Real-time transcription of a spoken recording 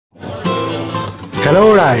Hello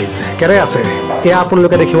guys, কেনে আছে? এয়া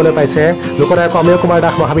আপোনালোকে দেখিবলৈ পাইছে লোকনায়ক অমিয় কুমাৰ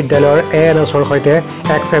দাস মহাবিদ্যালয়ৰ এএনএছৰ সৈতে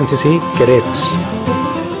এক্সএমচিচি কেডেটছ।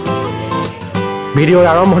 ভিডিঅ'ৰ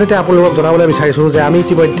আৰম্ভণিতে আপোনালোকক জনাবলৈ বিচাৰিছোঁ যে আমি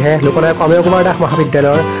ইতিমধ্যে লোকনায়ক অমিয় কুমাৰ দাস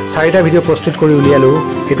মহাবিদ্যালয়ৰ 4টা ভিডিঅ' প্ৰস্তুত কৰি উলিয়ালোঁ।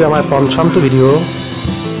 এইটো আমাৰ পঞ্চমটো ভিডিঅ'।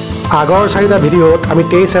 আগৰ 4টা ভিডিঅ'ত আমি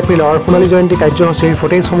 23 এপ্ৰিলৰ সোণালী জয়ন্তী কাৰ্যসূচীৰ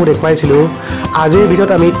ফুটেজসমূহ দেখুৱাইছিলোঁ। আজিৰ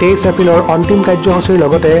ভিডিঅ'ত আমি 23 এপ্ৰিলৰ অন্তিম কাৰ্যসূচীৰ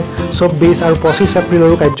লগতে 24 আৰু 25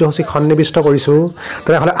 এপ্ৰিলৰো কাৰ্যসূচী সন্নিৱিষ্ট কৰিছোঁ।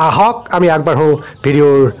 তেনেহ'লে আহক আমি আগবাঢ়োঁ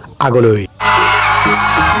ভিডিঅ'ৰ আগলৈ।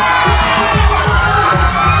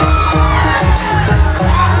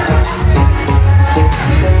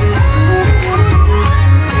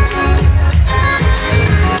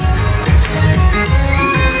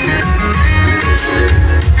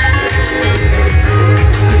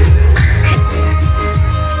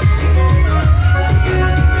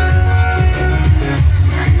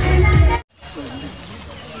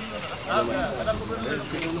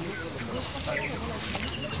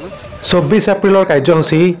 চৌব্বিছ এপ্ৰিলৰ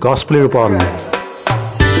কাৰ্যসূচী গছপুলি ৰোপণ।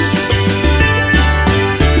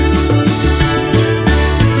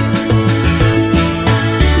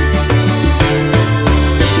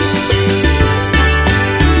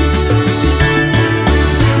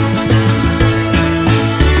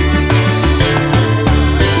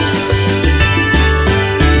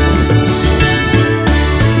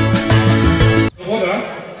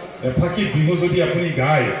 এফাকি বিহু যদি আপুনি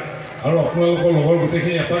গায় আৰু আপোনালোকৰ লগৰ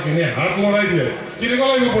গোটেইখিনি এপাক এনে হাত লৰাই দিয়ে কেনেকুৱা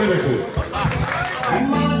লাগিব পৰিৱেশটো?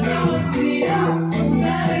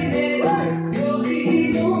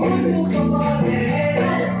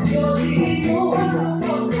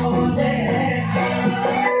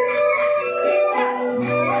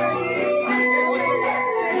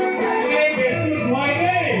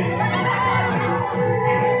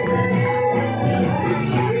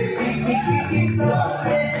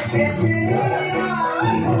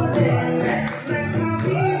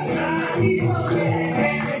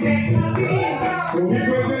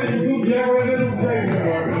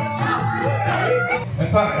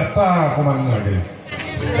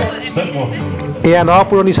 এয়া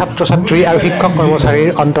নপুৰণি ছাত্ৰ ছাত্ৰী আৰু শিক্ষক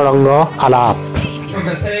কৰ্মচাৰীৰ অন্তৰংগ আলাপ।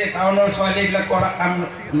 টাউনৰ ছোৱালীবিলাক কৰা কাম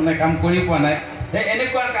মানে কাম কৰি পোৱা নাই,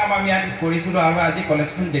 এনেকুৱা কাম আমি আজি কৰিছিলোঁ। আৰু আজি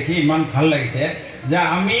কলেজখন দেখি ইমান ভাল লাগিছে যে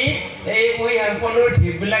আমি এই সকলো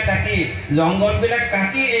ঢিপবিলাক কাটি জংঘলবিলাক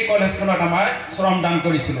কাটি এই কলেজখনত আমাৰ শ্ৰমদান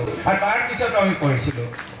কৰিছিলোঁ আৰু তাৰপিছত আমি পঢ়িছিলোঁ।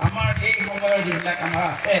 আমাৰ এই সময়ৰ যিবিলাক আমাৰ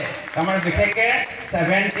আছে, আমাৰ বিশেষকৈ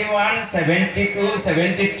 71, 72,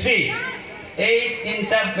 73 এই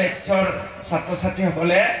 3টা বেটছৰ ছাত্ৰ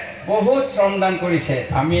ছাত্ৰীসকলে বহুত শ্ৰমদান কৰিছে।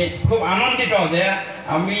 আমি খুব আনন্দিত যে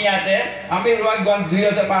আমি ইয়াতে আমি ৰোৱা গছ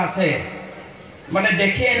 2জোপা আছে, মানে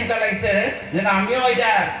দেখি এনেকুৱা লাগিছে যেন আমিও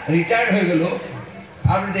এতিয়া ৰিটায়াৰ্ড হৈ গ'লোঁ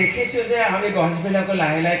আৰু দেখিছোঁ যে আমি গছবিলাকো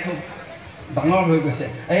লাহে লাহে খুব ডাঙৰ হৈ গৈছে।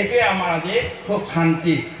 সেইটোৱে আমাৰ আজি খুব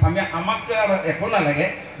শান্তি। আমাকতো আৰু একো নালাগে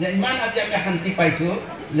যে ইমান আজি আমি শান্তি পাইছোঁ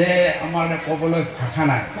যে আমাৰ ক'বলৈ ভাষা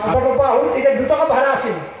নাই। আগৰ পৰা হ'ল এতিয়া 2 টকা ভাড়া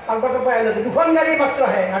আছিল, আগৰ পৰা আহিলোঁ 2খন গাড়ী মাত্ৰ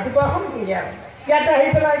আহে, ৰাতিপুৱা এখন ইয়াতে আহি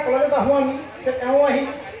পেলাই কলেজত আহোঁ আমি, তেওঁ আহি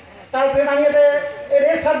তাৰপিছত আমি ইয়াতে এই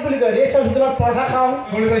ৰেষ্ট হাউচ বুলি কয়, ৰেষ্ট হাউচ হোটেলত পৰঠা খাওঁ।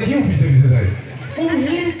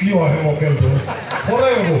 কিয় আহে মকেলটো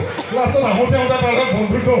সদায় হ'ব ক্লাছত আহোঁতে তাৰ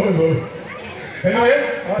বন্ধুত্ব হৈ গ'ল। এনেৱে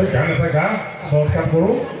গান এটা গা শ্বৰ্টকাট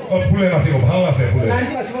কৰোঁ। ফুলে নাচিব, ভাল নাচে ফুলে,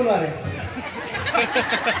 নাচিব নোৱাৰে,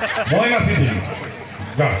 মই নাচি দিম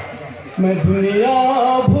গা। मैं दुनिया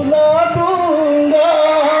भुला दूंगा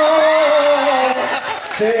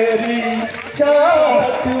तेरी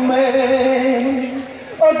चाहत में,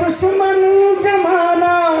 और दुश्मन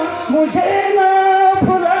जमाना मुझे ना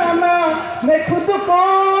भुलाना, मैं खुद को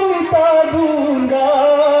मिटा दूंगा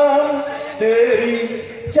तेरी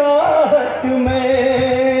चाहत में।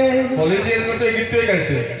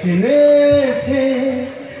 सीने से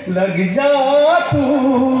लग जा तू,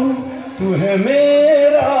 तू है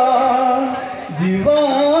मेरा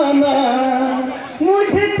दीवाना,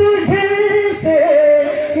 मुझे तुझे से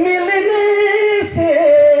मिलने से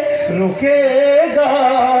रुकेगा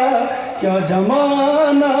क्या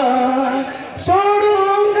जमाना,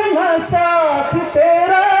 छोड़ूंगा ना साथ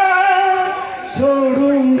तेरा,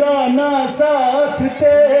 छोड़ूंगा ना साथ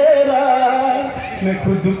तेरा, मैं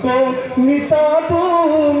खुद को मिटा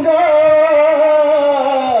दूंगा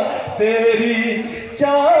तेरी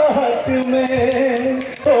चाहत में,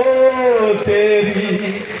 ओ तेरी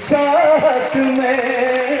चाहत में,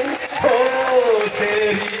 ओ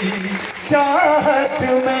तेरी चाहत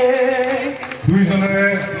में। দুইজনে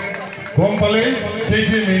গম পালেই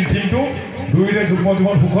সেইটোৱে মেইন থিংটো। দুইৰে যুগ্ম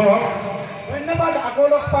জীৱন সুখৰ হওক। ধন্যবাদ, আকৌ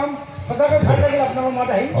লগ পাম। সঁচাকৈ ভাল লাগিল আপোনাৰ মাত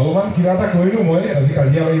আহি। অলপমান কিবা এটা কৰিলোঁ মই, আজি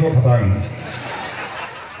কাজিয়া লাগিব খাটাং।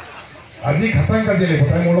 আজি খাটাং কাজিয়া লাগিব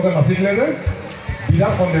তাই মোৰ লগত নাচিছিলে যে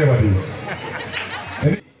বিৰাট সন্দেহবাদী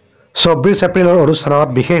 24 এপ্ৰিলৰ অনুষ্ঠানত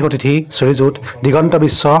বিশেষ অতিথি শ্ৰীযুত দিগন্ত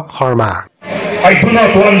Biswa Sarma I do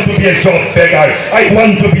not want to be a job beggar. I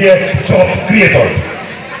want to be a job creator.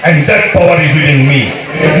 And that power is within me.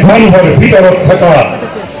 মানুহৰ ভিতৰত থকা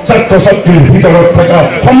ছাত্ৰ ছাত্ৰীৰ ভিতৰত থকা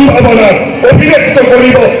সম্ভাৱনা অভিব্যক্ত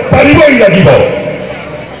কৰিব পাৰিবই লাগিব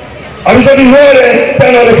আৰু যদি নোৱাৰে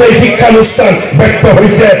তেনেহ'লে এই শিক্ষানুষ্ঠান ব্যক্ত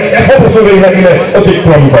হৈছে 100 বছৰেই লাগিলে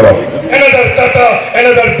অতিক্ৰম কৰক another Tata,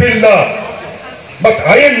 another Birla. But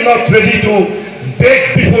I am not ready to beg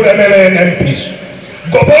before MLA and MPs.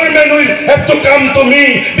 Government will have to come to me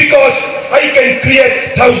because I can create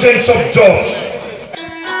thousands of jobs.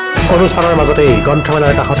 অনুষ্ঠানৰ মাজতেই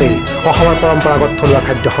গ্ৰন্থমেলাৰ কাষতেই অসমৰ পৰম্পৰাগত থলুৱা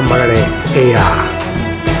খাদ্য সম্ভাৰেৰে এয়া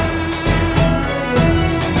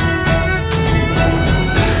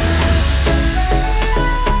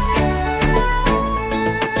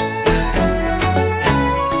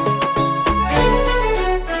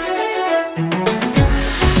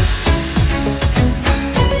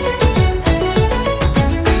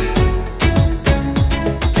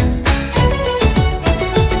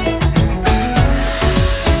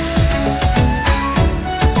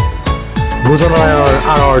ভোজনালয়ৰ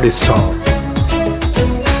আঁৰৰ দৃশ্য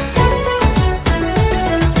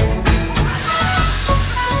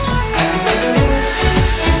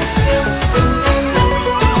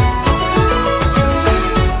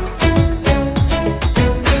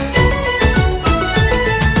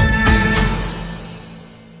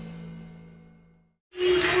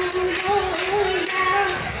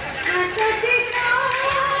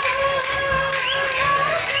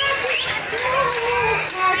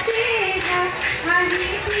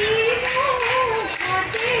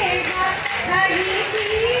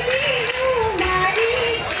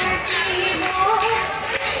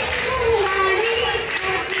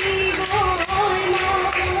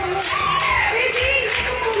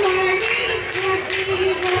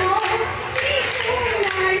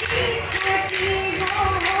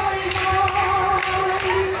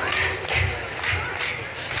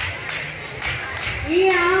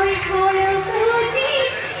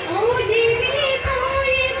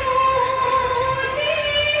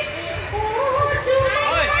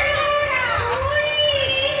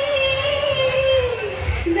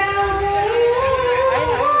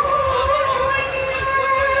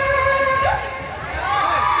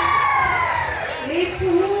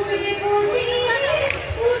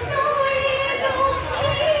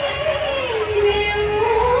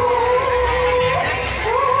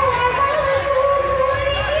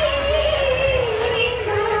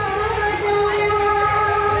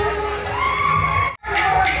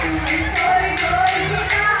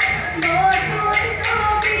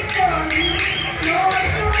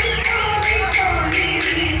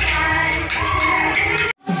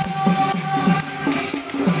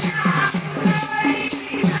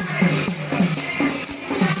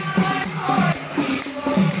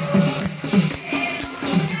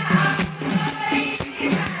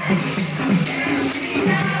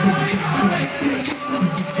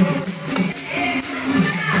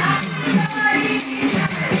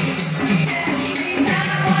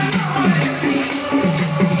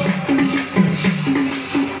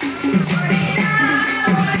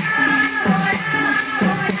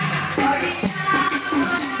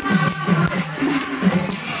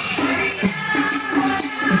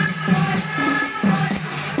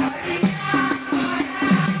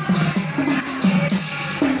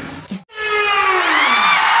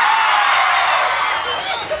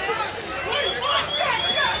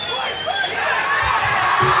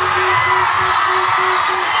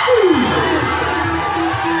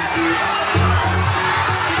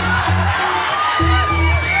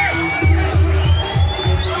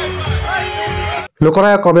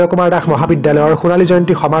লোকনায়ক অমেয় কুমাৰ দাস মহাবিদ্যালয়ৰ সোণালী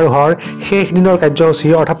জয়ন্তী সমাৰোহৰ শেষ দিনৰ কাৰ্যসূচী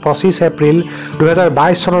অৰ্থাৎ 25 এপ্ৰিল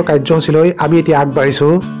 2022 চনৰ কাৰ্যসূচীলৈ আমি এতিয়া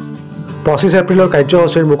আগবাঢ়িছোঁ 25 এপ্ৰিলৰ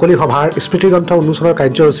কাৰ্যসূচীৰ মুকলি সভাৰ স্মৃতিগ্ৰন্থ উন্মোচনৰ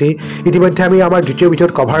কাৰ্যসূচী ইতিমধ্যে আমি আমাৰ দ্বিতীয়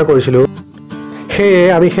ভিডিঅ'ত কভাৰ কৰিছিলোঁ সেয়ে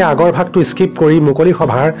আমি সেই আগৰ ভাগটো স্কিপ কৰি মুকলি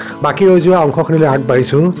সভাৰ বাকী ৰৈ যোৱা অংশখিনিলৈ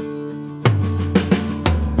আগবাঢ়িছোঁ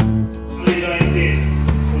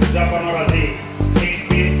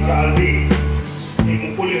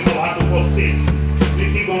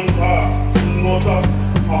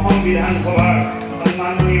বিধানসভাৰ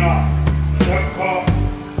সন্মাননীয় অধ্যক্ষ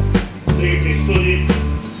শ্ৰী বিশ্বজিৎ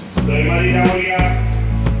দৈমাৰী ডাঙৰীয়া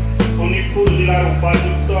শোণিতপুৰ জিলাৰ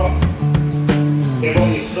উপাযুক্ত দেৱ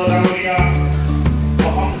মিশ্ৰ ডাঙৰীয়া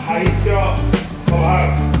অসম সাহিত্য সভাৰ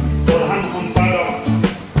প্ৰধান সম্পাদক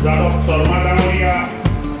যাদৱ শৰ্মা ডাঙৰীয়া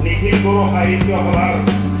নিখিল বড়ো সাহিত্য সভাৰ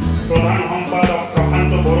প্ৰধান সম্পাদক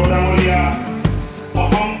প্ৰশান্ত বড়ো ডাঙৰীয়া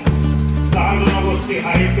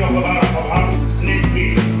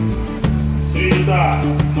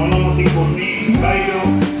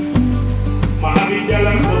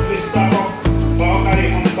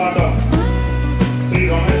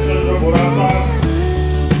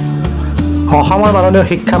অসমৰ মাননীয়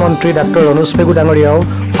শিক্ষামন্ত্ৰী ডাক্তৰ ৰণোজ পেগু ডাঙৰীয়াও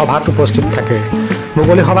সভাত উপস্থিত থাকে।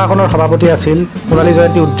 মুকলি সভাখনৰ সভাপতি আছিল সোণালী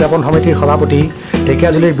জয়ন্তী উদযাপন সমিতিৰ সভাপতি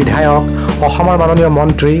ঢেকিয়াজুলিৰ বিধায়ক অসমৰ মাননীয়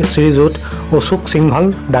মন্ত্ৰী শ্ৰীযুত অশোক সিংহল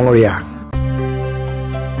ডাঙৰীয়া।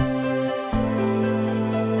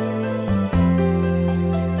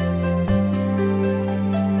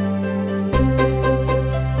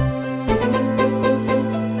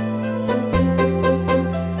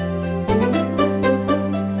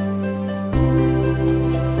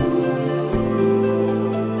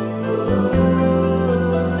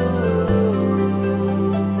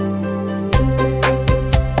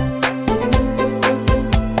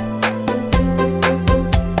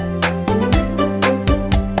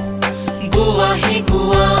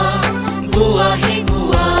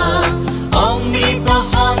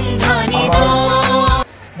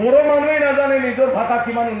 বড়ো মানুহে নাজানে নিজৰ ভাষা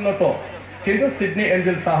কিমান উন্নত, কিন্তু সিডনী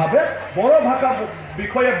এঞ্জেল সাহাবে বড়ো ভাষা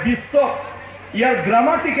বিষয়ে বিশ্ব ইয়াৰ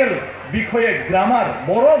গ্ৰামাটিকেল বিষয়ে গ্ৰামাৰ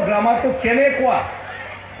বড়ো গ্ৰামাৰটো কেনেকুৱা,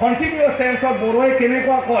 কণ্টিনিউয়াছ টেন্সত বড়োৱে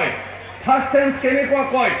কেনেকুৱা কয়, ফাৰ্ষ্ট টেন্স কেনেকুৱা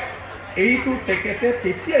কয়, এইটো তেখেতে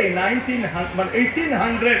তেতিয়াই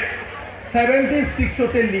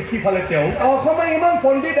 1876তে লিখি ফালে তেওঁ। অসমে ইমান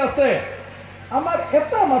পণ্ডিত আছে, আমাৰ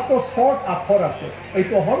এটা মাত্ৰ শৰ্ট আখৰ আছে,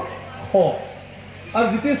 এইটো হ'ল খ, আৰু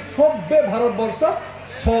যিটো চবে ভাৰতবৰ্ষত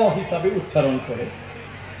ছ হিচাপে উচ্চাৰণ কৰে।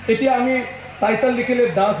 এতিয়া আমি টাইটেল লিখিলে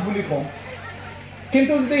দাস বুলি কওঁ,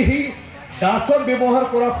 কিন্তু যদি সি দাসত ব্যৱহাৰ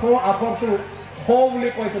কৰা খ আখৰটো খ বুলি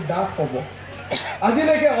কয় তো দাস হ'ব।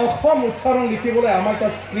 আজিলৈকে অসম উচ্চাৰণ লিখিবলৈ আমাৰ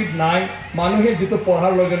তাত স্ক্ৰিপ্ট নাই, মানুহে যিটো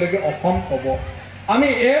পঢ়াৰ লগে লগে অসম ক'ব। আমি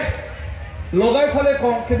এক্স লগাই ফালে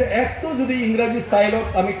কওঁ, কিন্তু এক্সটো যদি ইংৰাজী ষ্টাইলত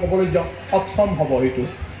আমি ক'বলৈ যাওঁ অক্ষম হ'ব, এইটো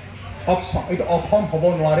অক্ষম, এইটো অসম হ'ব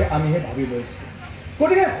নোৱাৰে, আমিহে ভাবি লৈছোঁ।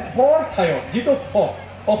 গতিকে খৰ ঠাইত যিটো খ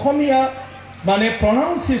অসমীয়া মানে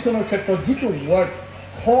প্ৰনাউন্সিয়েশ্যনৰ ক্ষেত্ৰত যিটো ৱৰ্ডছ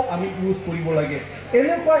খ আমি ইউজ কৰিব লাগে,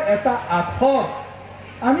 এনেকুৱা এটা আখৰ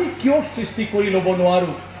আমি কিয় সৃষ্টি কৰি ল'ব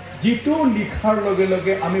নোৱাৰোঁ, যিটো লিখাৰ লগে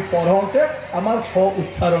লগে আমি পঢ়োঁতে আমাৰ খ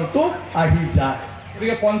উচ্চাৰণটো আহি যায়।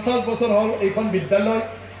 গতিকে 50 বছৰ হ'ল এইখন বিদ্যালয়,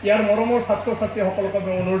 ইয়াৰ মৰমৰ ছাত্ৰ ছাত্ৰীসকলক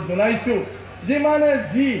আমি অনুৰোধ জনাইছোঁ, যিমানে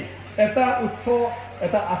যি এটা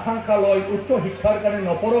এটা আকাংক্ষা লয় উচ্চ শিক্ষাৰ কাৰণে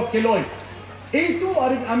নপঢ়কে লয়, এইটো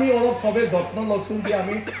আমি অলপ চবে যত্ন লৈছোঁ যে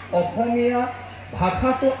আমি অসমীয়া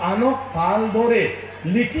ভাষাটো আনক ভালদৰে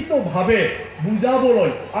লিখিতভাৱে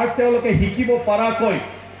বুজাবলৈ আৰু তেওঁলোকে শিকিব পৰাকৈ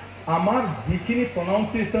আমাৰ যিখিনি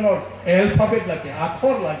প্ৰনাউন্সিয়েশ্যনৰ এলফাবেট লাগে,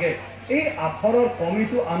 আখৰ লাগে, এই আখৰৰ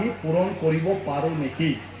কমিটো আমি পূৰণ কৰিব পাৰোঁ নেকি।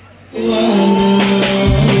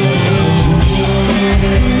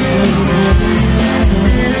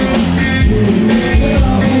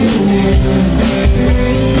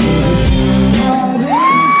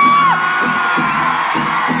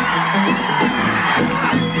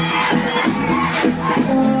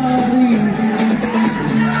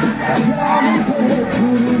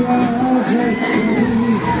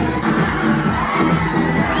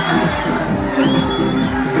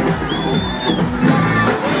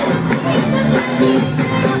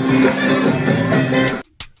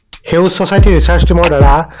 সেউজ ছ'চাইটি ৰিচাৰ্চ টিমৰ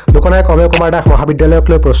দ্বাৰা লোকনায়ক অমেয় কুমাৰ দাস মহাবিদ্যালয়ক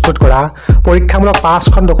লৈ প্ৰস্তুত কৰা পৰীক্ষামূলক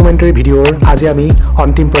 5খন ডকুমেণ্টাৰী ভিডিঅ'ৰ আজি আমি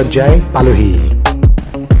অন্তিম পৰ্যায় পালোহি।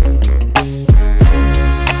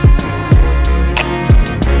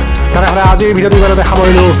 তেনেহ'লে আজিৰ ভিডিঅ'টো ইমানতে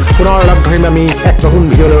সামৰিলোঁ। পুনৰ লগ ধৰিম আমি এক নতুন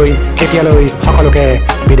ভিডিঅ'লৈ। তেতিয়ালৈ সকলোকে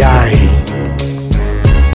বিদায়।